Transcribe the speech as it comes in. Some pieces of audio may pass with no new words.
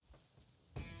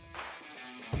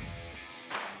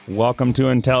Welcome to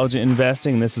Intelligent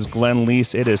Investing. This is Glenn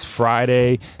Lease. It is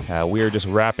Friday. We are just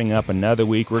wrapping up another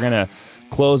week. We're going to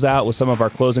close out with some of our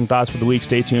closing thoughts for the week.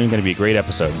 Stay tuned. Going to be a great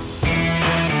episode.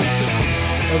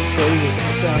 That's crazy.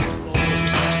 That sounds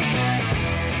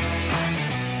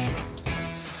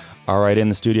All right, in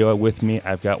the studio with me,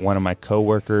 I've got one of my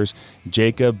coworkers,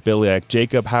 Jacob Biliack.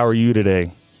 Jacob, how are you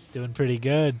today? doing pretty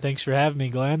good. Thanks for having me,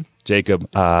 Glenn. Jacob,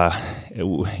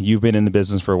 you've been in the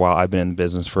business for a while. I've been in the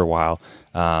business for a while.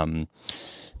 Being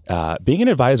an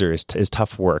advisor is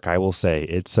tough work. I will say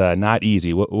it's not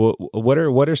easy. What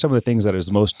are some of the things that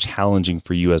is most challenging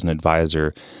for you as an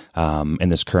advisor in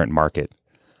this current market?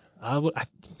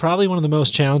 Probably one of the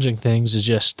most challenging things is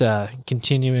just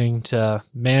continuing to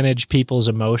manage people's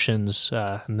emotions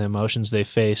and the emotions they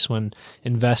face when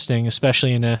investing,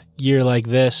 especially in a year like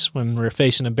this when we're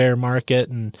facing a bear market.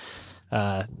 And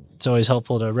it's always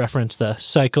helpful to reference the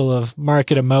cycle of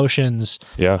market emotions,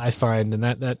 I find. And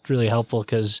that's really helpful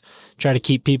because try to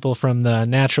keep people from the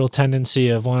natural tendency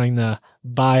of wanting to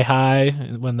buy high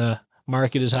when the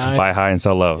market is high. Buy high and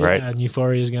sell low, right? And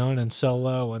euphoria is going, and sell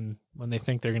low when they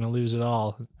think they're going to lose it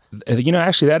all. You know,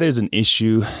 actually, that is an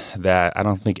issue that I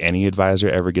don't think any advisor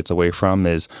ever gets away from,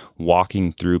 is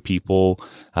walking through people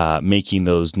making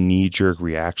those knee-jerk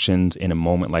reactions in a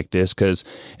moment like this. Because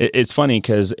it's funny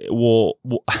because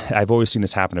I've always seen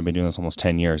this happen. I've been doing this almost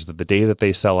 10 years, that the day that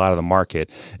they sell out of the market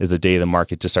is the day the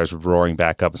market just starts roaring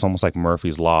back up. It's almost like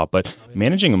Murphy's Law. But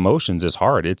managing emotions is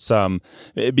hard. It's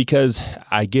because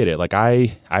I get it. Like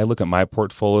I look at my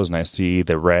portfolios and I see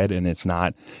the red, and it's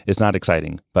not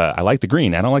exciting. But I like the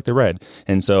green. I don't like the red.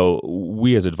 And so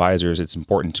we as advisors, it's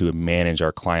important to manage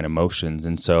our client emotions.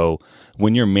 And so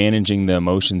when you're managing the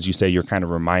emotions, you say you're kind of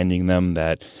reminding them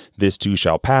that this too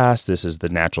shall pass. This is the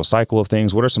natural cycle of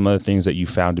things. What are some other things that you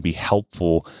found to be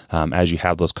helpful as you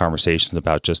have those conversations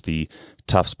about just the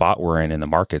tough spot we're in the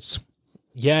markets?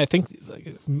 Yeah, I think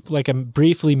like I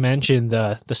briefly mentioned,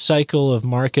 the cycle of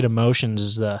market emotions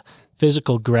is the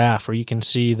physical graph where you can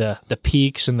see the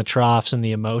peaks and the troughs and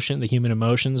the human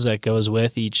emotions that goes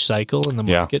with each cycle in the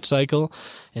market cycle.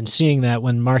 And seeing that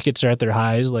when markets are at their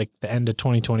highs, like the end of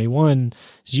 2021,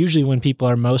 is usually when people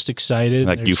are most excited.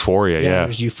 Like euphoria, yeah.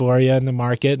 There's euphoria in the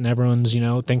market, and everyone's,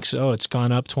 thinks, oh, it's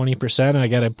gone up 20%. I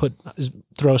got to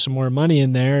throw some more money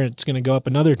in there. It's going to go up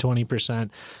another 20%.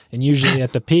 And usually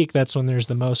at the peak, that's when there's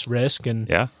the most risk.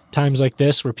 And times like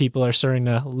this where people are starting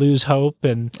to lose hope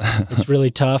and it's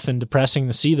really tough and depressing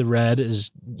to see the red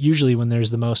is usually when there's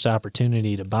the most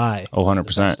opportunity to buy. Oh,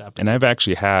 100%. And I've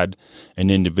actually had an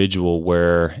individual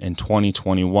where in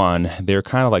 2021, they're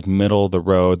kind of like middle of the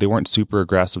road. They weren't super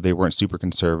aggressive. They weren't super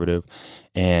conservative.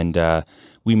 And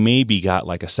we maybe got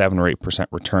like a 7 or 8%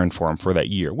 return for them for that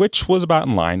year, which was about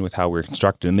in line with how we were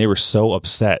constructed. And they were so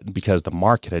upset because the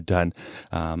market had done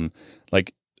in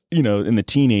the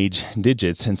teenage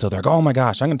digits. And so they're like, oh my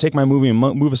gosh, I'm going to take my movie and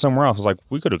move it somewhere else. I was like,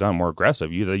 we could have gone more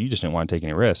aggressive. You just didn't want to take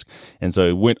any risk. And so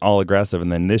it went all aggressive.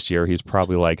 And then this year he's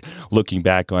probably like looking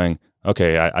back going,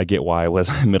 okay, I get why I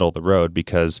was middle of the road,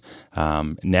 because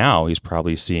now he's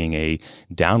probably seeing a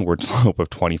downward slope of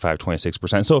 25,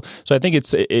 26%. So I think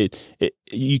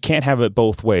you can't have it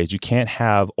both ways. You can't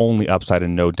have only upside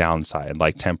and no downside,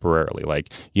 like temporarily.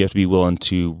 Like you have to be willing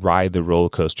to ride the roller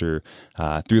coaster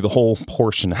through the whole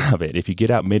portion of it. If you get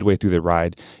out midway through the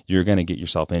ride, you're going to get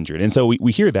yourself injured. And so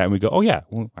we hear that and we go, oh yeah,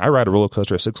 well, I ride a roller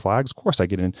coaster at Six Flags. Of course I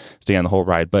get in, stay on the whole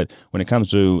ride. But when it comes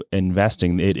to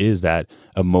investing, it is that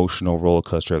emotional roller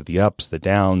coaster of the ups, the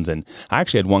downs. And I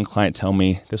actually had one client tell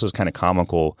me, this was kind of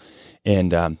comical,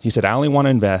 and he said, I only want to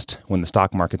invest when the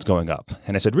stock market's going up.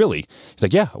 And I said, really? He's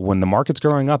like, yeah, when the market's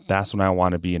going up, that's when I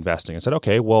want to be investing. I said,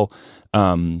 okay, well,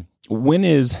 when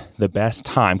is the best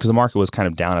time? Because the market was kind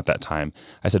of down at that time.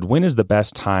 I said, when is the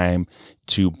best time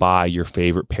to buy your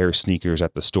favorite pair of sneakers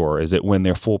at the store? Is it when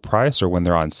they're full price or when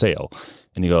they're on sale?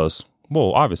 And he goes,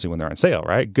 well, obviously when they're on sale,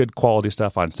 right? Good quality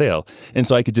stuff on sale. And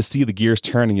so I could just see the gears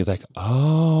turning. He's like,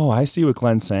 oh, I see what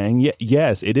Glenn's saying.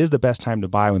 Yes, it is the best time to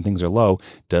buy when things are low.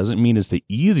 Doesn't mean it's the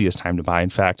easiest time to buy. In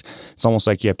fact, it's almost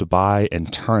like you have to buy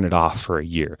and turn it off for a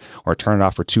year or turn it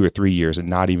off for 2 or 3 years and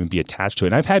not even be attached to it.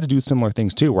 And I've had to do similar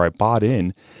things too, where I bought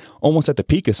in almost at the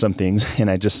peak of some things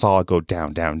and I just saw it go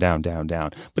down, down, down, down,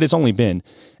 down. But it's only been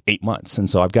 8 months. And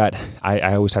so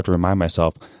I always have to remind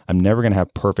myself, I'm never going to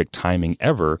have perfect timing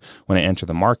ever when I enter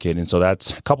the market. And so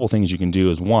that's a couple of things you can do.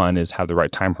 Is one is have the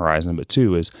right time horizon. But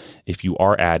two is if you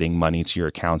are adding money to your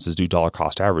accounts, is do dollar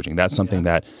cost averaging. That's something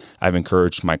that I've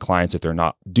encouraged my clients, if they're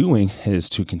not doing, is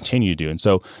to continue to do. And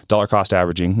so dollar cost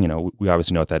averaging, we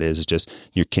obviously know what that is. It's just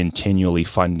you're continually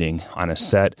funding on a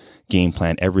set game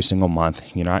plan every single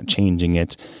month. You're not changing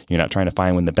it. You're not trying to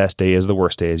find when the best day is, the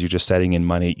worst day is. You're just setting in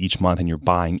money each month and you're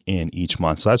buying in each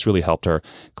month. So that's really helped our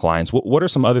clients. What are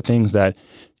some other things that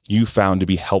you found to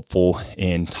be helpful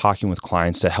in talking with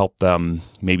clients to help them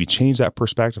maybe change that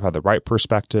perspective, have the right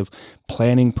perspective,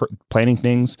 planning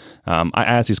things? I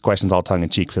ask these questions all tongue in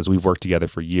cheek because we've worked together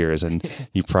for years, and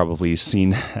you've probably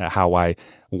seen how I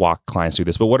walk clients through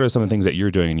this. But what are some of the things that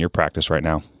you're doing in your practice right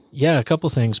now? Yeah, a couple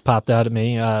things popped out at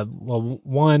me. Well,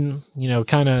 one,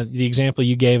 kind of the example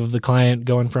you gave of the client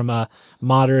going from a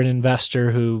moderate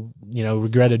investor who,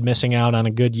 regretted missing out on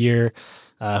a good year,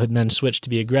 and then switched to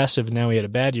be aggressive. And now he had a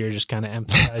bad year, just kind of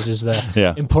emphasizes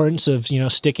the importance of,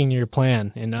 sticking to your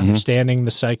plan and understanding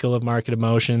the cycle of market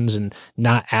emotions and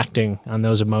not acting on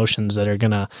those emotions that are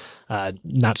going to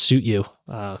not suit you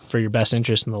for your best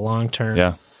interest in the long term.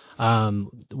 Yeah.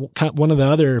 One of the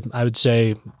other, I would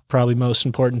say, probably most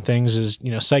important things is,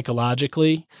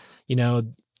 psychologically,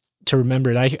 to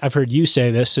remember it. I've heard you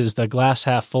say this is the glass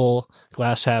half full,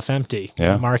 glass half empty.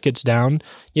 Yeah. The market's down.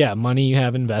 Yeah. Money you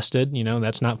have invested,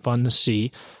 that's not fun to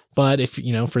see. But if,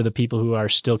 for the people who are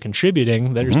still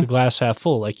contributing, there's the glass half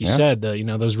full. Like you said,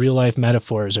 those real life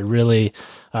metaphors are really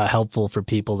helpful for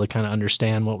people to kind of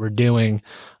understand what we're doing,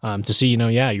 to see,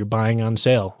 you're buying on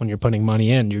sale when you're putting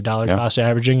money in. You're dollar cost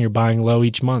averaging, you're buying low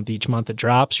each month. Each month it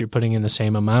drops, you're putting in the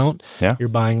same amount, you're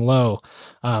buying low.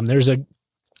 There's a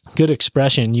good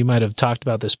expression, you might have talked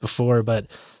about this before, but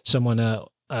someone,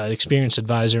 experienced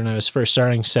advisor when I was first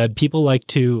starting said, people like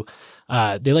to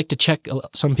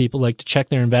some people like to check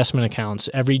their investment accounts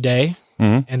every day,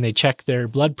 and they check their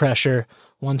blood pressure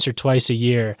once or twice a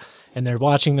year, and they're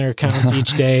watching their accounts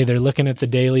each day. They're looking at the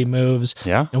daily moves.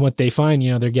 Yeah. And what they find,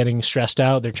 they're getting stressed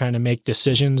out. They're trying to make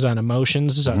decisions on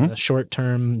emotions, on the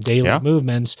short-term daily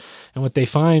movements. And what they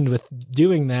find with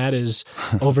doing that is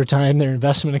over time, their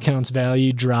investment accounts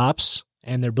value drops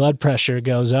and their blood pressure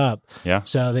goes up. Yeah.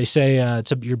 So they say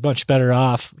you're much better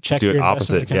off. Check your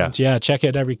investment accounts. Yeah. Check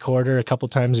it every quarter, a couple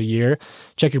times a year.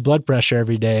 Check your blood pressure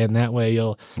every day, and that way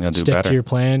you'll stick to your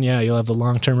plan. Yeah, you'll have the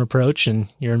long-term approach, and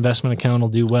your investment account will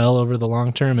do well over the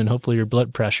long term, and hopefully your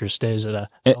blood pressure stays at a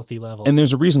healthy level. And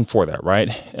there's a reason for that, right?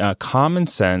 Common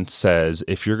sense says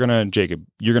if you're going to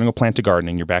go plant a garden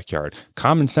in your backyard,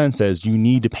 common sense says you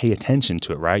need to pay attention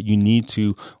to it, right? You need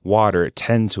to water it,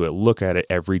 tend to it, look at it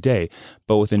every day.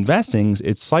 But with investing,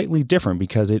 it's slightly different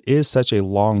because it is such a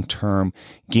long-term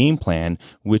game plan,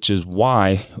 which is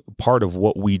why part of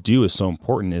what we do is so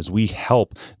important is we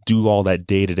help do all that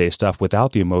day-to-day stuff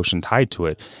without the emotion tied to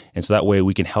it. And so that way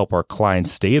we can help our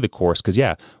clients stay the course. Because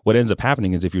what ends up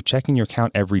happening is if you're checking your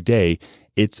account every day,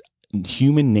 it's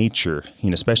human nature,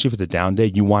 especially if it's a down day,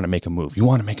 you want to make a move.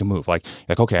 Like,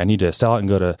 okay, I need to sell out and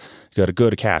go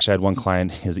to cash. I had one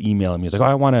client, his emailing me. He's like,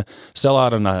 I want to sell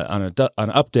out on an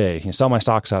up day, sell my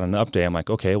stocks out on an up day. I'm like,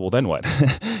 okay, well then what?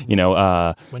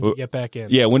 When do you get back in?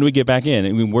 Yeah, when do we get back in?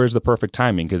 I mean, where's the perfect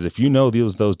timing? Because if you know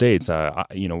those dates,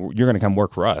 you're going to come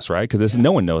work for us, right? Because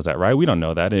no one knows that, right? We don't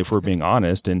know that. And if we're being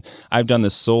honest, and I've done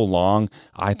this so long,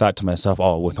 I thought to myself,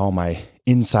 with all my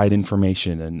inside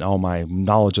information and all my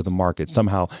knowledge of the market,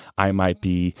 somehow I might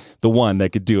be the one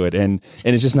that could do it. And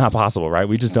it's just not possible, right?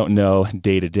 We just don't know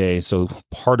day to day. So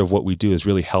part of what we do is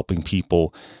really helping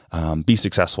people be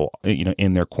successful,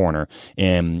 in their corner.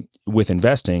 And with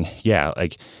investing,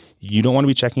 you don't want to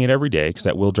be checking it every day because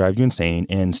that will drive you insane,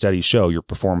 and studies show your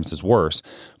performance is worse.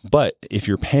 But if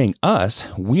you're paying us,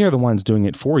 we are the ones doing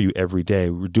it for you every day.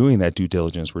 We're doing that due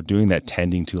diligence. We're doing that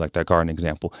tending to, like that garden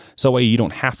example. So that way you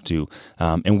don't have to.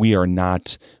 And we don't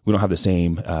have the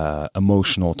same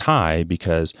emotional tie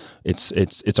because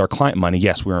it's our client money.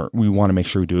 Yes, we want to make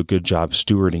sure we do a good job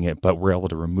stewarding it, but we're able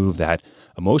to remove that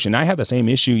emotion. I have the same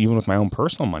issue even with my own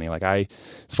personal money.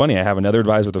 It's funny, I have another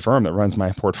advisor at the firm that runs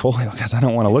my portfolio because I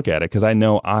don't want to look at it because I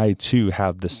know I too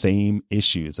have the same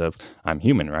issues of I'm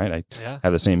human, right? I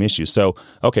have the same issues. So,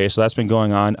 okay, so that's been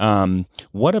going on.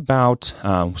 What about,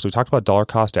 so we talked about dollar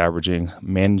cost averaging,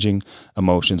 managing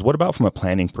emotions. What about from a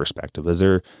planning perspective? Is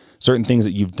there certain things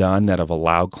that you've done that have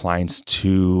allowed clients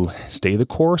to stay the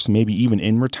course, maybe even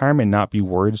in retirement, not be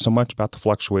worried so much about the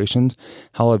fluctuations?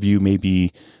 How have you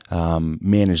maybe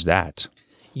managed that?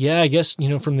 Yeah, I guess,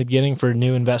 from the beginning for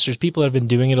new investors, people that have been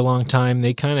doing it a long time,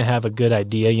 they kind of have a good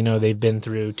idea. They've been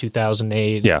through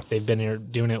 2008. Yeah. They've been here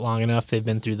doing it long enough. They've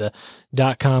been through the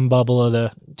dot-com bubble of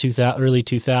the early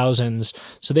 2000s.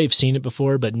 So they've seen it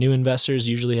before, but new investors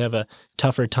usually have a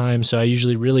tougher time. So I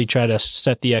usually really try to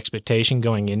set the expectation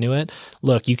going into it.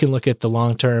 Look, you can look at the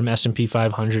long-term S&P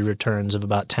 500 returns of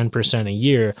about 10% a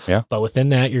year. Yeah. But within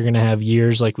that, you're going to have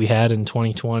years like we had in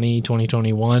 2020,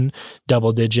 2021,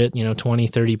 double digit, 20,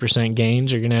 30 30%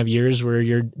 gains. You're going to have years where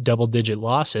you're double-digit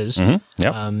losses. Mm-hmm.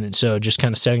 Yep. And so just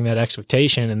kind of setting that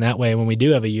expectation. And that way, when we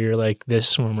do have a year like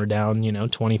this, when we're down,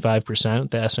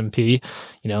 25%, the S&P,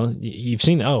 you've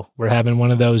seen, we're having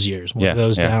one of those years, one of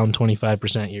those down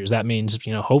 25% years. That means,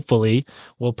 hopefully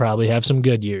we'll probably have some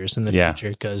good years in the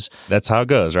future, because that's how it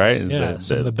goes, right?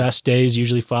 Some of the best days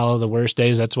usually follow the worst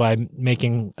days. That's why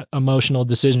making emotional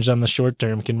decisions on the short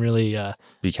term can really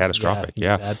be catastrophic. Be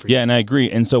bad for you. And I agree.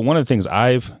 And so one of the things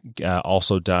I've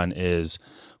also done is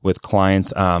with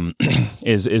clients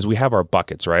is we have our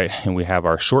buckets, right? And we have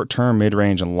our short-term,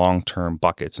 mid-range, and long-term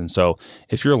buckets. And so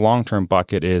if your long-term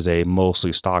bucket is a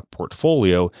mostly stock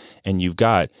portfolio and you've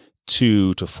got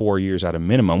 2 to 4 years at a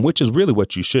minimum, which is really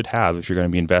what you should have if you're going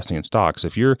to be investing in stocks.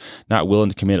 If you're not willing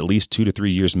to commit at least 2 to 3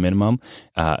 years minimum,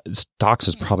 stocks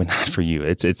is probably not for you.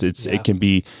 It can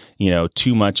be,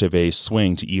 too much of a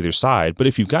swing to either side. But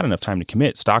if you've got enough time to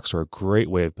commit, stocks are a great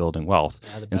way of building wealth.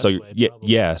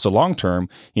 So long term,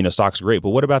 stocks are great. But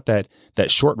what about that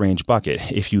short range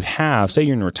bucket? If you have, say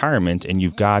you're in retirement and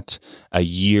you've got a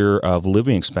year of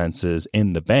living expenses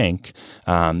in the bank,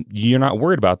 you're not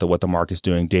worried about what the market's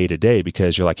doing day to day,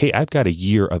 because you're like, hey, I've got a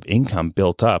year of income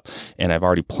built up and I've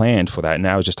already planned for that. And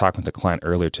I was just talking with the client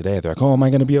earlier today. They're like, oh, am I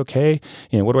going to be okay?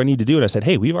 What do I need to do? And I said,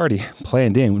 hey, we've already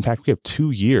planned in. In fact, we have 2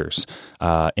 years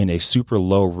in a super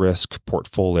low risk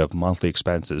portfolio of monthly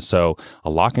expenses. So a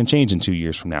lot can change in 2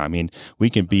 years from now. I mean,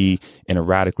 we can be in a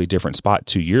radically different spot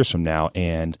 2 years from now,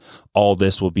 and all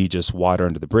this will be just water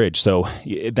under the bridge. So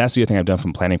that's the other thing I've done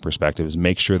from a planning perspective is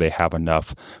make sure they have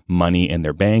enough money in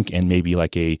their bank and maybe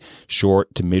like a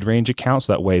short to mid-range account.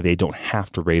 So that way they don't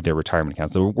have to raid their retirement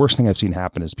accounts. The worst thing I've seen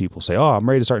happen is people say, oh, I'm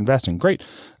ready to start investing. Great.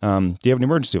 Do you have an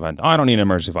emergency fund? Oh, I don't need an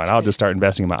emergency fund. I'll just start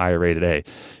investing in my IRA today.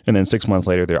 And then 6 months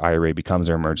later, their IRA becomes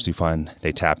their emergency fund.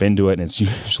 They tap into it, and it's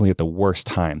usually at the worst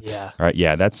time. Yeah. Right.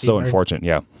 Yeah. That's so unfortunate.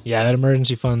 Yeah. Yeah. That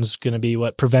emergency fund's going to be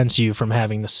what prevents you from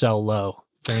having to sell low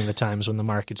during the times when the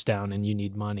market's down and you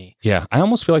need money. Yeah. I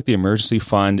almost feel like the emergency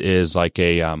fund is like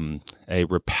a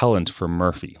repellent for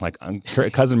Murphy, like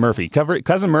Cousin Murphy.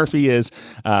 Cousin Murphy is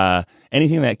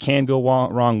anything that can go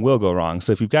wrong will go wrong.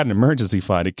 So if you've got an emergency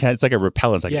fund, it's like a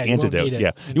repellent, like an antidote.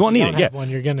 You won't need it. One,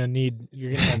 you're gonna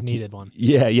have needed one.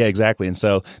 Yeah, exactly. And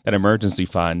so that emergency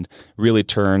fund really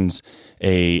turns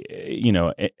an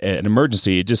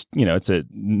emergency. It just, it's a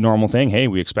normal thing. Hey,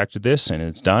 we expected this and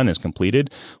it's done, it's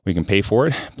completed. We can pay for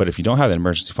it. But if you don't have that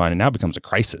emergency fund, it now becomes a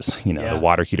crisis. The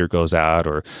water heater goes out,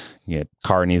 or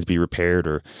car needs to be repaired,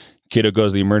 or kiddo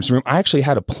goes to the emergency room. I actually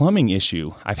had a plumbing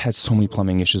issue. I've had so many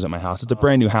plumbing issues at my house. It's a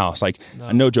brand new house,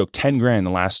 no joke, 10 grand in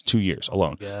the last 2 years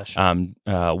alone. Gosh.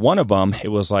 One of them, it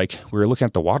was like, we were looking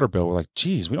at the water bill. We're like,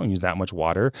 geez, we don't use that much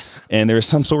water. And there was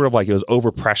some sort of it was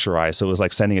over pressurized. So it was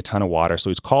like sending a ton of water. So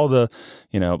he's called the,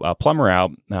 plumber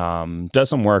out, does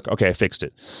some work. Okay, I fixed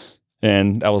it.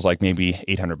 And that was like maybe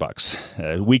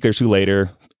 $800. A week or two later,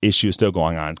 issue is still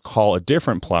going on. Call a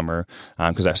different plumber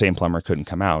because that same plumber couldn't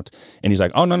come out. And he's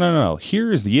like, oh, no.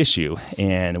 Here is the issue.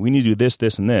 And we need to do this,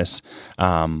 this, and this.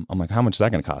 I'm like, how much is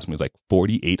that going to cost me? He's like,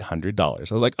 $4,800. I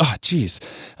was like, oh, geez.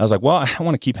 I was like, well, I don't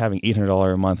want to keep having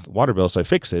 $800 a month water bill. So I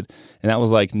fix it. And that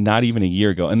was like not even a year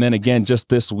ago. And then again, just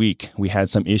this week, we had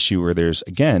some issue where there's,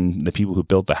 again, the people who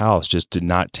built the house just did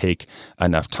not take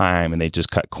enough time and they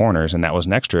just cut corners. And that was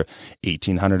an extra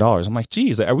 $1,800. I'm like,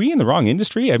 geez, are we in the wrong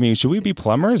industry? I mean, should we be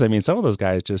plumbers? I mean, some of those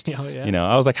guys just,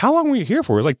 I was like, how long were you here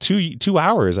for? It was like two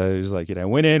hours. I was like,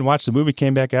 went in, watched the movie,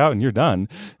 came back out, and you're done.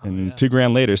 And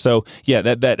 $2,000 later. So yeah,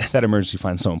 that emergency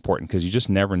fund is so important because you just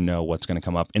never know what's going to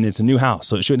come up. And it's a new house,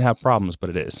 so it shouldn't have problems, but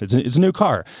it is. It's a new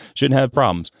car. Shouldn't have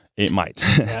problems. It might.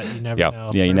 Yeah, you never know.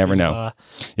 Yeah, you never know.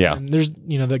 Yeah. And there's,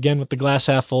 again, with the glass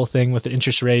half full thing, with the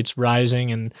interest rates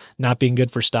rising and not being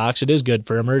good for stocks, it is good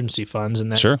for emergency funds,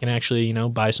 and that you can actually,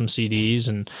 buy some CDs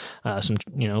and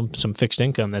some fixed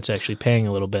income that's actually paying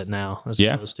a little bit now as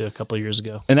opposed to a couple of years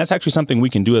ago. And that's actually something we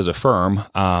can do as a firm,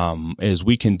 is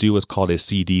we can do what's called a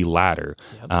CD ladder.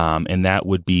 Yep. And that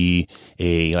would be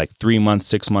a 3 month,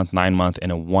 6 month, 9 month,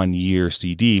 and a 1 year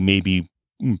CD, maybe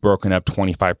broken up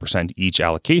 25% each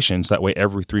allocation. So that way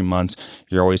every 3 months,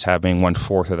 you're always having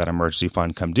 1/4 of that emergency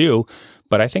fund come due.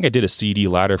 But I think I did a CD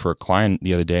ladder for a client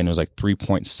the other day, and it was like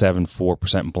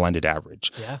 3.74% blended average.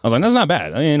 Yeah. I was like, that's not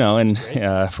bad,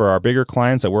 and for our bigger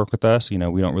clients that work with us, we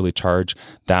don't really charge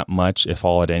that much, if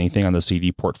all at anything, on the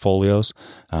CD portfolios,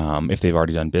 if they've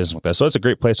already done business with us. So it's a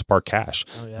great place to park cash.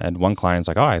 Oh, yeah. And one client's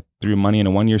like, I threw money in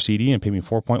a 1 year CD and paid me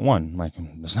 4.1. I'm like,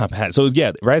 that's not bad. So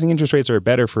yeah, rising interest rates are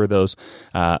better for those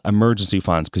emergency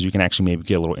funds because you can actually maybe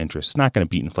get a little interest. It's not going to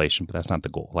beat inflation, but that's not the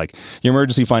goal. Like, your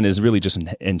emergency fund is really just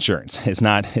insurance. It's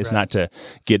not to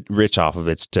get rich off of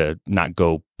it. It's to not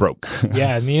go broke.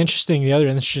 Yeah, and the other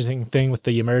interesting thing with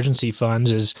the emergency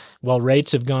funds is, while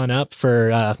rates have gone up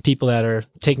for people that are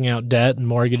taking out debt and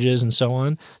mortgages and so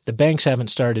on, the banks haven't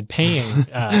started paying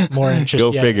more interest.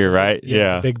 Go yet. figure, right?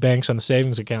 Yeah. Big banks on the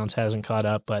savings accounts hasn't caught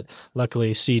up, but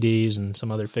luckily CDs and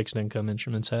some other fixed income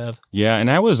instruments have. Yeah,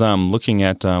 and I was looking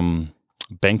at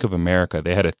Bank of America.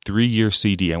 They had a 3-year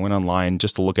CD. I went online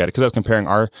just to look at it because I was comparing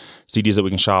our CDs that we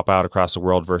can shop out across the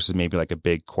world versus maybe like a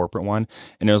big corporate one.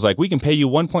 And it was like, we can pay you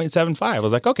 1.75. I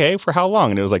was like, okay, for how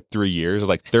long? And it was like 3 years. It was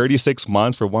like 36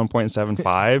 months for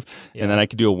 1.75. Yeah. And then I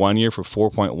could do a 1 year for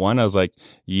 4.1. I was like,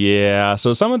 yeah.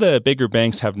 So some of the bigger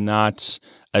banks have not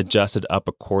adjusted up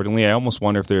accordingly. I almost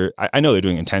wonder if I know they're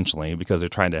doing it intentionally because they're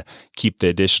trying to keep the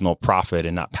additional profit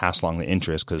and not pass along the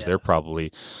interest because they're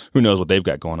probably, who knows what they've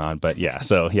got going on. But you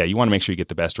want to make sure you get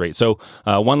the best rate. So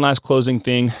one last closing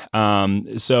thing.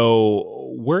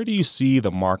 So where do you see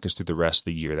the markets through the rest of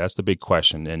the year? That's the big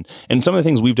question. And some of the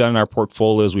things we've done in our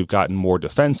portfolios, we've gotten more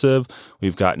defensive.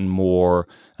 We've gotten more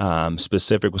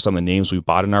specific with some of the names we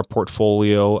bought in our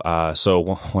portfolio. So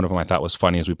one of them I thought was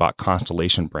funny is we bought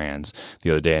Constellation Brands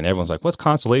the other day, and everyone's like, what's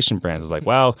Constellation Brands? It's like,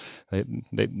 well,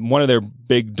 one of their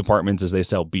big departments is they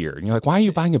sell beer. And you're like, why are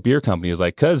you buying a beer company? It's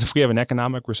like, because if we have an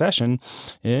economic recession,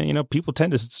 people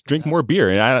tend to drink more beer,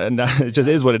 and it just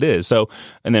is what it is. So,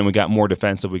 and then we got more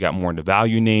defensive. We got more into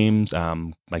value names,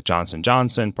 like Johnson &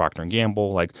 Johnson, Procter &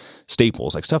 Gamble, like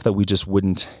staples, like stuff that we just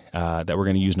wouldn't, that we're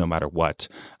going to use no matter what.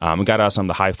 We got out some of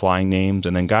the high flying names,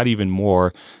 and then got even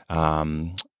more,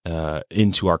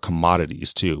 into our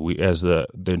commodities too. As the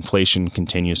inflation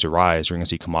continues to rise, we're going to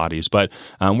see commodities. But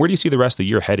where do you see the rest of the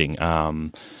year heading?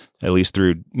 At least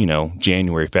through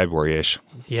January, February-ish.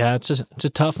 Yeah, it's a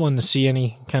tough one to see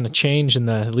any kind of change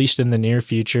at least in the near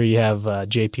future. You have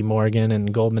J.P. Morgan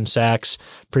and Goldman Sachs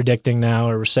predicting now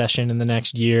a recession in the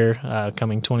next year,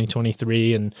 coming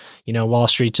 2023, and Wall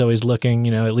Street's always looking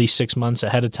at least 6 months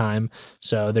ahead of time,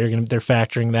 so they're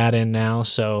factoring that in now.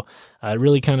 So it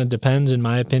really kind of depends, in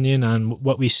my opinion, on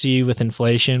what we see with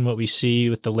inflation, what we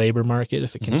see with the labor market.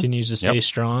 If it continues to stay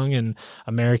strong and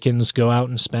Americans go out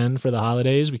and spend for the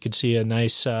holidays, we could see a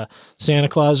nice Santa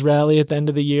Claus rally at the end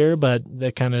of the year, but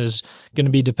that kind of is going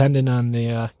to be dependent on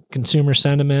the consumer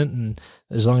sentiment. And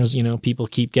as long as, people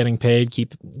keep getting paid,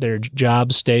 keep their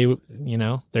jobs, stay,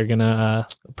 they're going to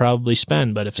probably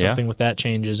spend. But if something with that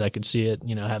changes, I could see it,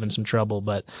 having some trouble.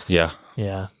 But yeah.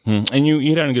 And you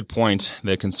hit on a good point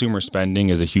that consumer spending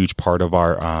is a huge part of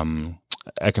our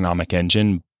economic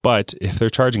engine. But if they're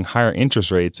charging higher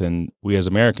interest rates, and we as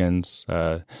Americans,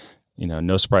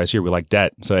 no surprise here, we like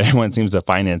debt. So everyone seems to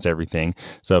finance everything.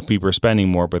 So if people are spending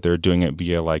more, but they're doing it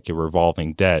via like a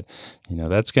revolving debt,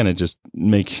 that's going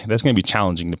to be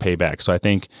challenging to pay back. So I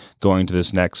think going to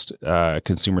this next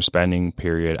consumer spending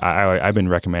period, I've been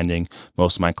recommending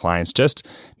most of my clients just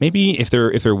maybe if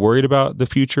they're worried about the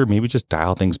future, maybe just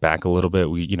dial things back a little bit.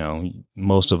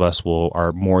 Most of us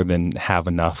are more than have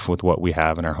enough with what we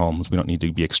have in our homes. We don't need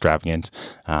to be extravagant.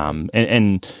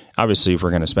 And obviously if we're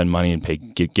going to spend money and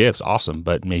get gifts, awesome.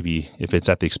 But maybe if it's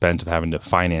at the expense of having to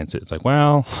finance it, it's like,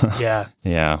 well, yeah.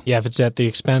 If it's at the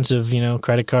expense of,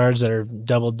 credit cards that are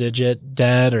double digit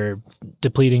debt or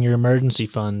depleting your emergency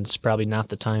funds, probably not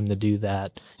the time to do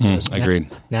that.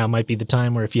 Agreed. Now might be the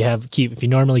time where if you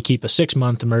normally keep a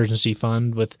 6-month emergency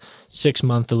fund with 6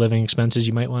 month of living expenses,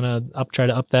 you might want to try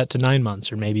to up that to 9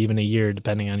 months or maybe even a year,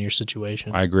 depending on your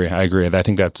situation. I agree. I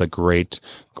think that's a great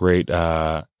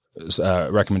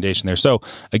recommendation there. So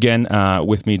again,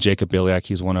 with me, Jacob Biliack,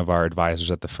 he's one of our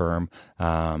advisors at the firm.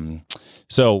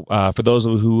 So for those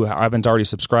who haven't already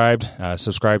subscribe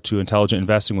to Intelligent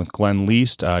Investing with Glenn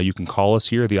Least. You can call us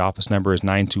here. The office number is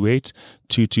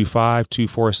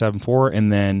 928-225-2474.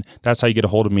 And then that's how you get a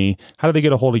hold of me. How do they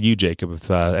get a hold of you, Jacob, if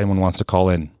anyone wants to call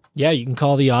in? Yeah, you can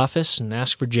call the office and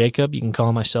ask for Jacob. You can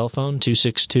call my cell phone,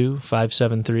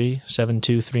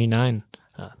 262-573-7239.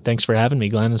 Thanks for having me,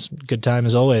 Glenn. It's a good time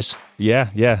as always. Yeah.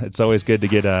 It's always good to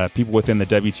get people within the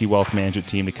WT Wealth Management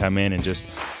team to come in and just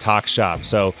talk shop.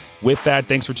 So with that,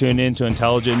 thanks for tuning in to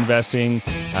Intelligent Investing.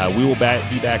 We will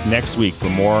be back next week for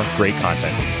more great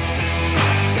content.